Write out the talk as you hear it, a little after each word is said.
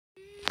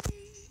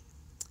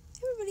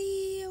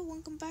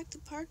welcome back to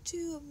part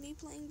 2 of me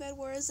playing Bed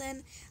Wars.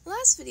 And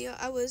last video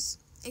I was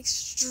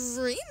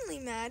extremely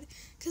mad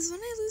because when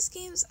I lose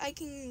games I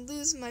can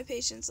lose my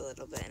patience a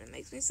little bit and it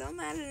makes me so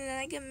mad, and then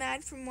I get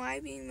mad from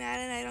why being mad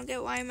and I don't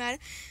get why I'm mad,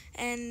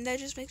 and that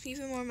just makes me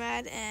even more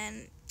mad.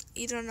 And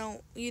you don't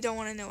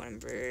want to know when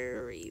I'm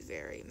very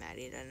mad.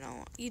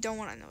 You don't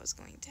want to know what's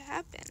going to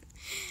happen.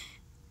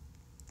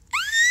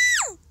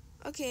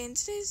 Okay, in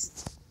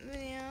today's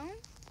video,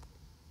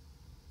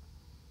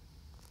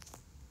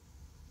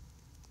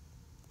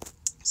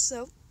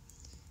 so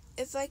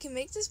if I can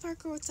make this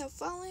parkour without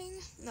falling,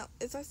 no,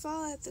 if I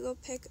fall I have to go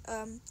pick,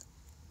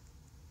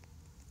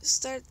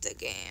 start the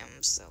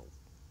game, so,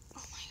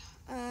 oh my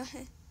god,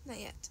 not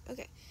yet,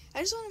 okay, I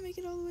just want to make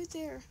it all the way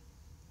there.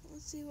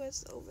 Let's see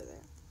what's over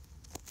there.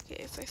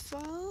 Okay, if I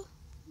fall,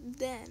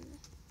 then,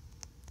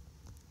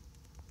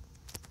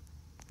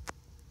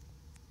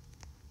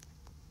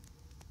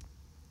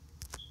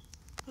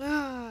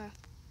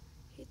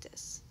 hate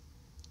this.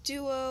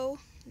 Duo,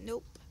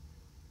 nope.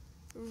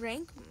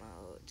 Rank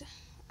mode,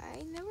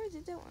 I never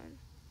did that one.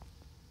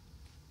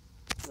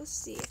 Let's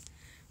see,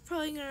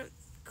 probably gonna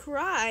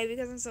cry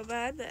because I'm so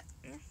bad, but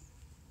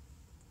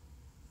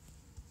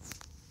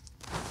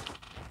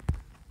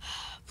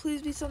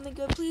please be something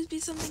good, please be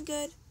something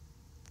good.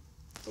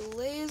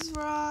 Blaze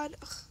rod.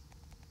 Ugh.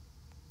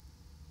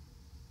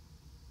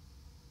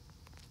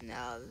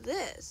 Now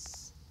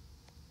this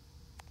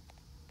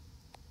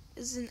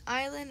is an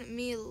island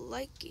me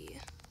likey.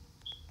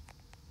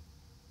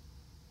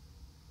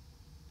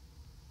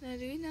 Now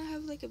do we not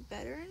have like a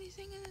bed or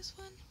anything in this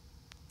one?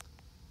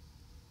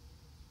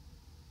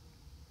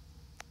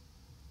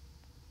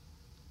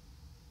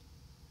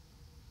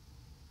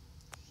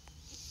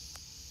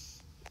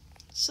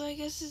 So I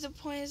guess the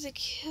point is to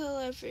kill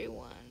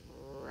everyone,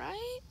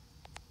 right?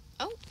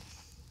 Oh.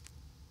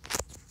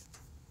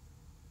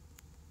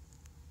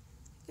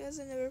 Guys,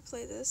 I never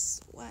played this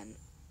one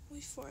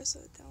before, so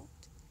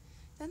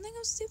don't think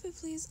I'm stupid,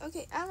 please.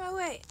 Okay, out of my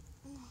way.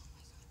 Oh my god.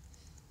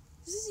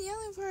 This is the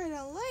only part I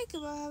don't like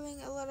about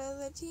having a lot of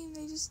other team.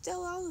 They just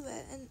steal all of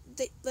it, and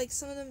they, like,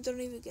 some of them don't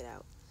even get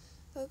out.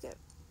 Okay.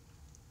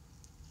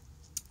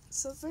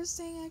 So first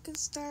thing I can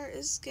start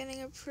is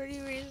getting a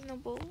pretty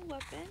reasonable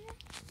weapon.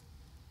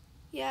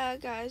 Yeah,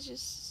 guys,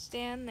 just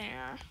stand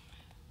there.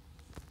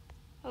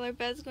 Well, our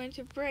bed's going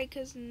to break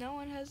because no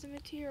one has the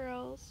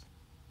materials.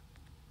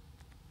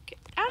 Get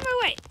out of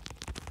my way!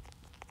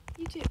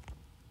 You too.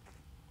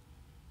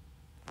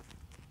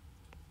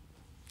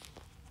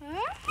 Ah,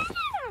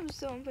 I'm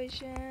so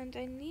impatient.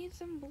 I need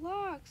some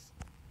blocks.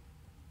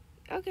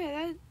 Okay,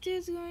 that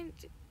dude's going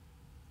to...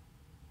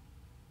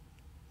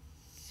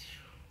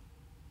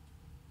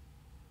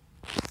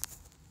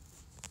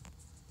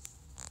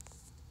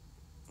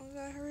 Oh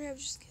god, hurry up,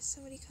 just in case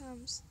somebody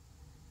comes.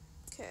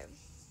 Okay.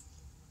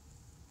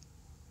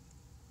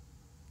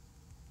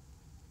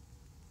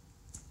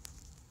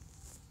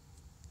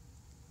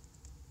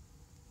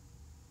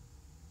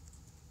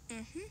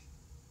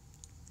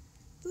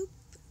 Boop,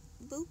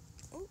 boop,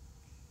 oh.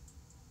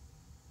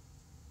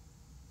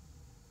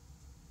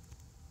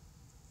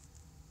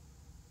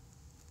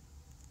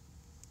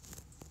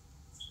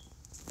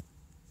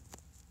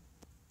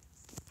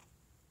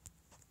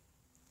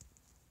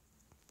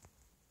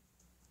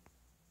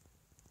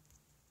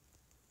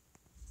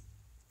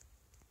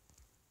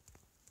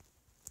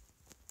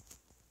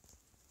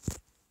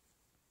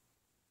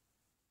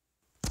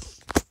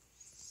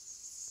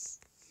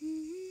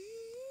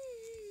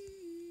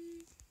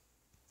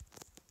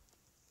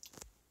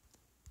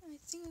 I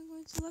think I'm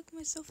going to lock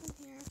myself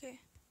in here, okay.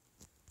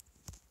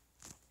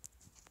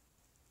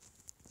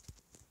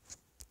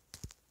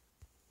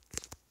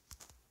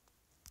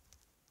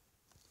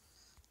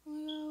 Oh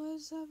my god, what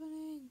is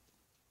happening?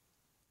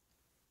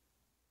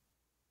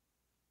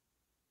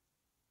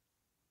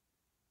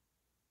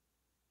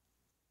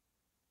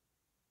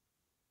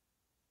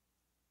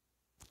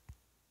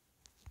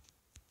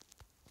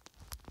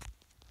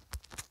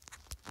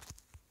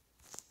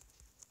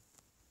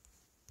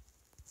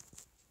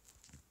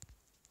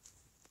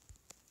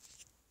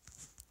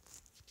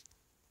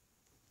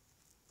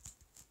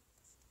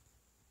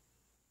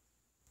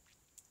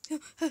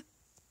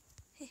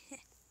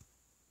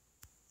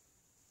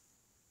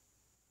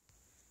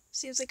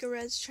 Seems like a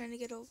red's trying to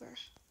get over.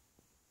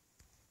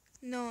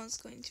 No one's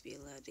going to be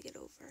allowed to get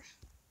over.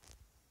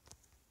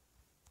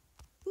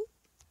 Boop.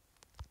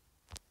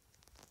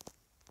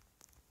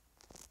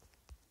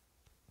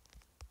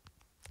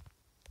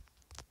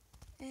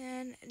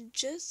 And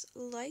just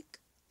like,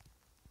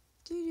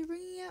 dude, you're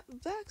bringing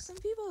back some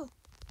people.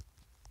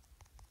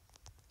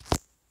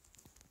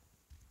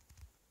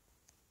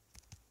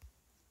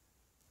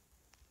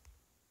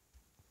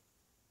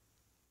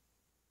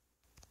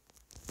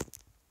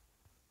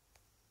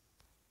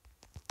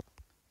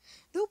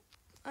 Nope.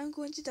 I'm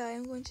going to die.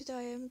 I'm going to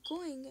die. I'm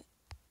going.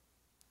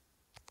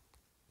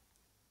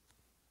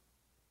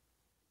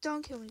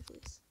 Don't kill me,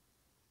 please.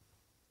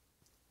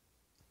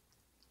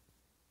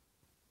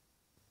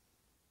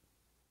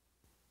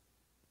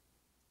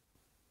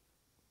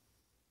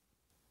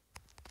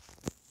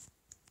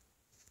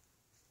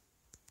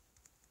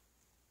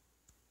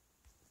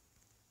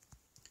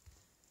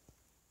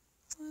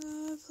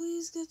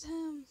 please get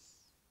him.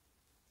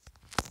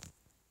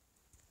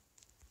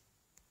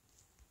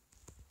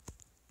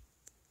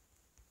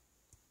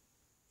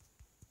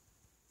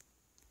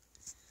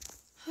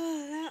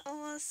 That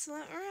almost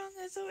went wrong.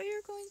 I thought we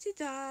were going to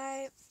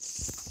die.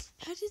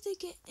 How did they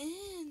get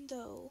in,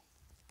 though?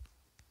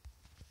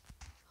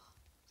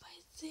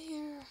 Right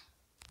there.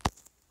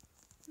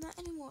 Not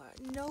anymore.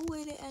 No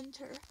way to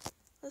enter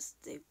unless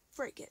they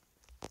break it.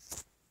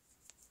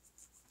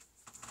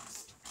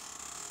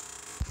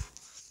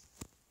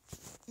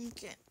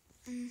 Okay.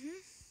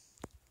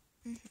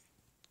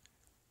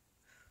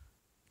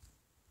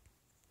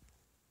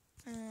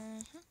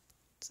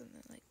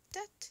 Something like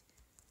that.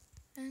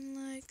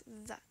 And like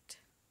that.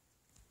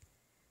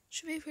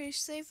 Should be pretty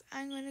safe.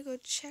 I'm gonna go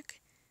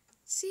check,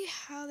 see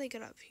how they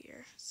got up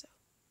here. So.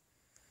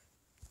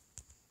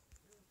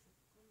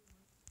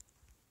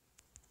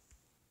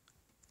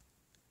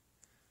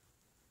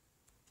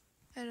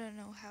 I don't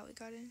know how we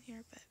got in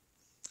here, but.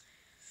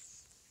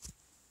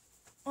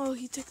 Oh,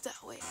 he took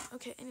that way.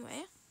 Okay,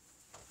 anyway.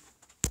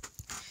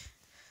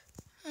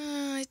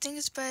 I think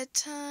it's by the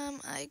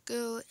time I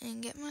go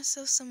and get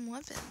myself some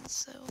weapons,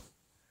 so.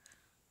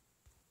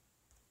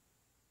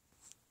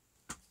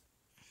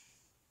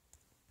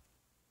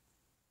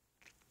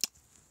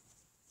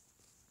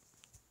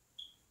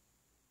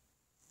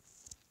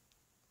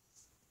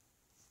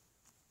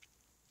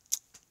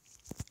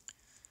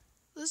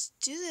 Let's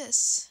do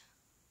this.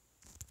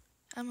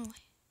 I'm away.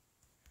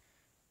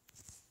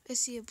 I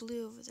see a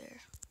blue over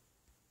there.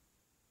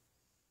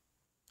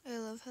 I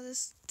love how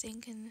this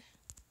thing can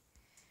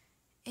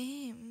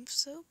aim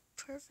so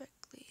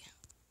perfectly.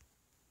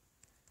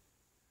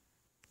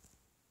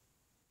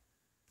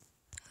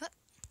 Huh.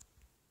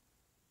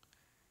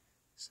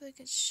 So I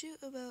can shoot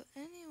about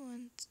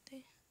anyone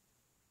today.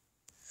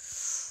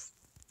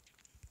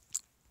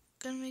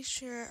 Gotta make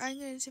sure I'm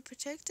going to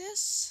protect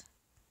this.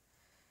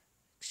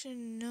 Make sure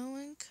no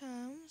one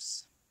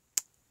comes.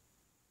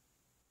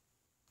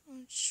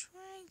 I'm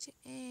trying to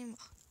aim.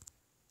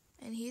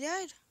 And he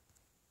died.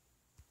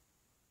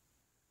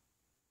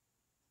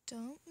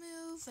 Don't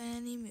move,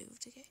 and he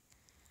moved. Okay.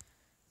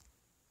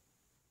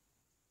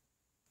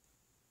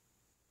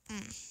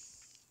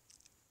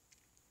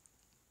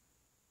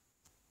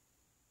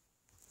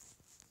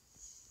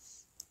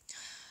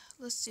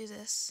 Let's do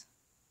this.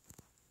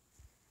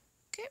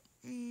 Okay.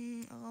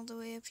 All the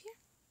way up here.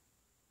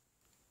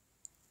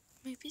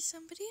 Maybe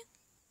somebody.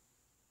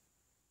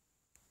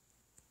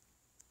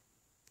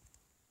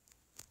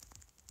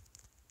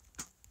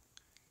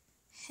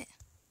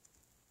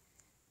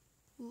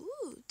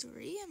 Ooh,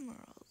 3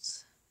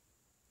 emeralds.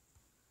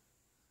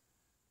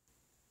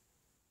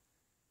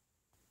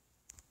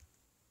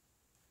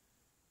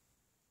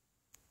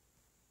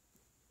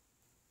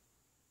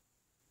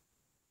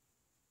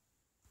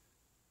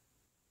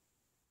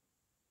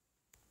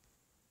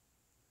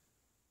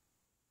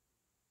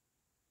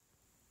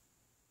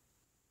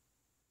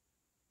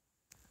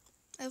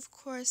 Of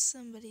course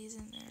somebody's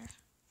in there.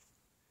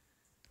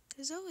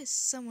 There's always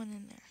someone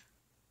in there.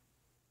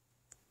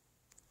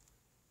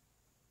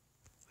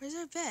 Where's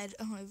our bed?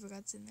 Oh, I forgot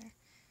it's in there.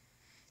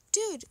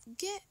 Dude,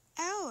 get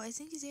out. I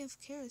think he's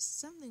AFK or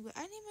something, but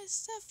I need my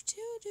stuff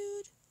too,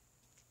 dude.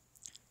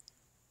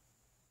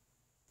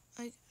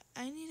 Like,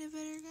 I need a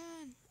better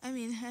gun. I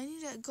mean, I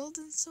need a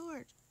golden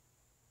sword.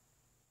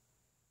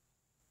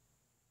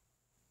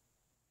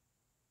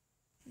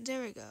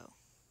 There we go.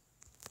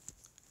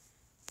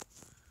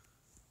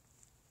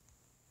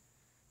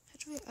 How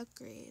do I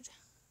upgrade?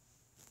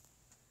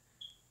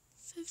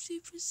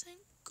 50%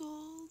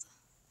 gold.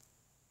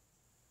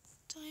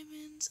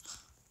 Diamonds. Oh,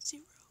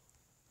 0.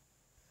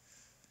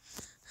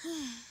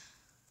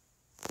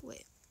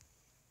 Wait.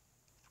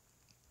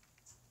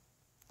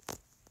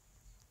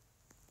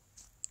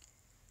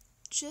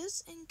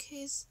 Just in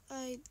case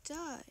I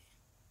die.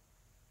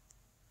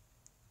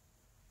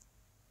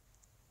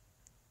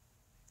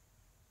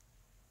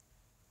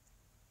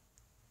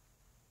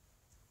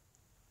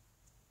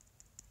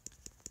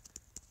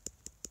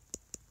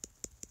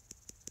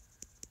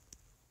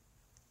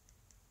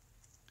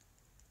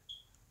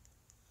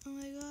 Oh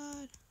my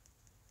god.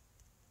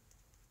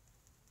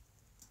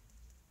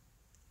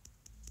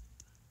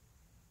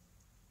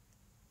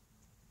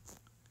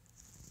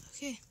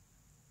 Okay.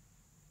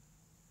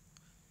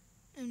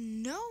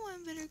 And no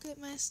one better get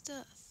my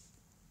stuff.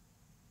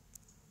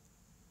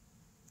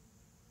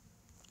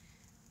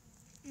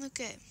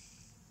 Okay.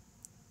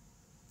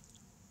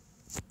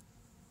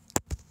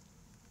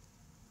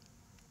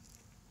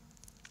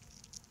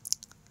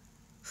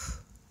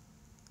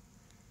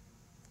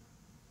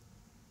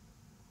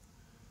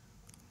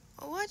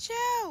 Watch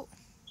out!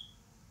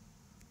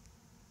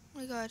 Oh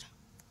my god.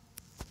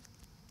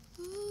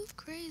 Ooh,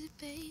 crazy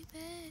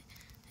baby.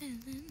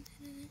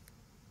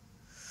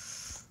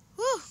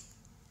 Woo!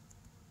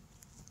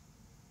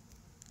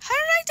 How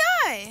did I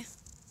die?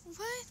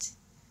 What?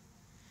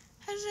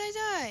 How did I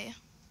die?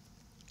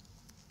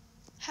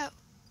 How?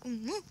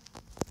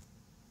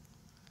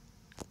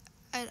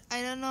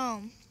 I don't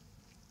know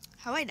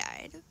how I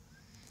died.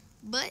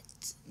 But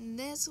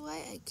that's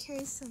why I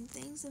carry some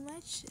things in my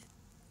ship.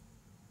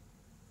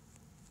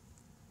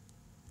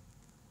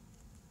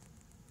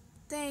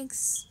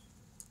 Thanks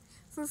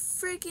for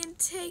freaking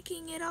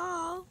taking it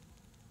all.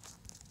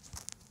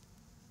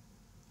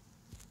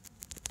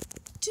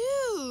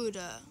 Dude!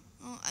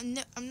 Oh,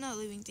 I'm not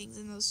leaving things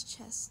in those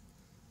chests.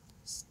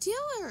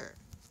 Stealer!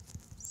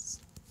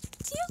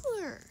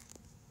 Stealer!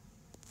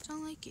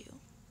 Don't like you.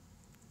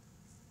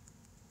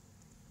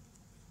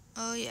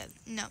 Oh yeah,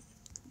 no.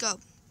 Go.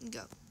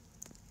 Go.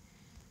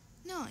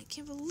 No, I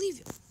can't believe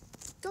you.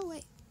 Go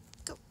away.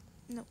 Go.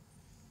 No.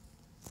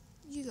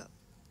 You go.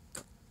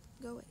 Go.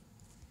 Go away.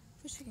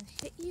 Wish I can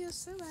hit you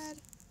so bad.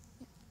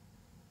 Yeah.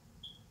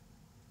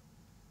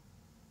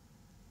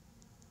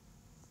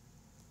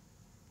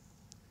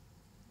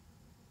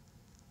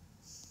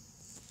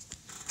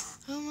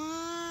 Come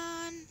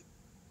on.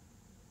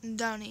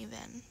 Don't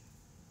even.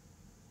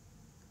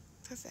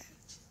 Perfect.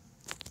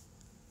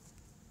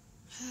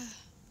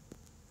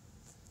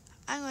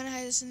 I'm going to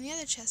hide this in the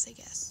other chest, I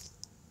guess.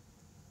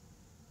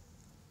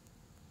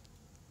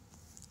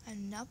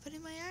 I'm not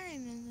putting my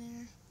iron in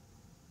there.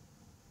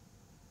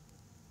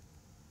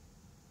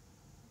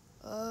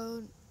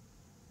 Oh.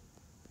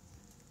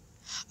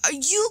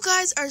 You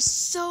guys are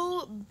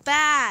so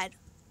bad.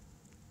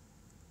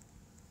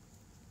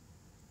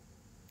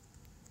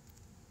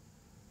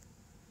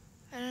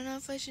 I don't know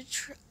if I should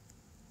try.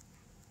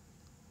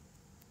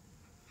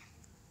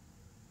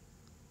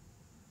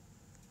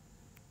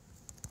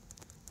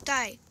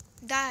 Die.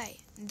 Die.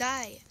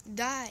 Die.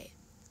 Die.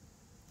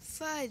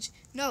 Fudge.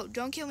 No,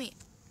 don't kill me.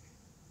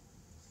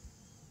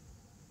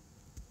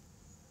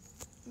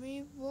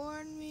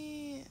 Reborn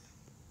me.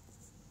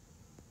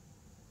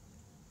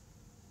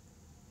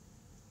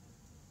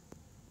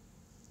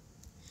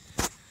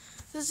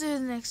 Let's do the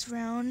next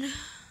round.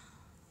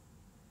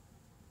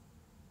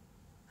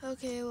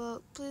 Okay,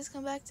 well, please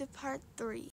come back to part 3.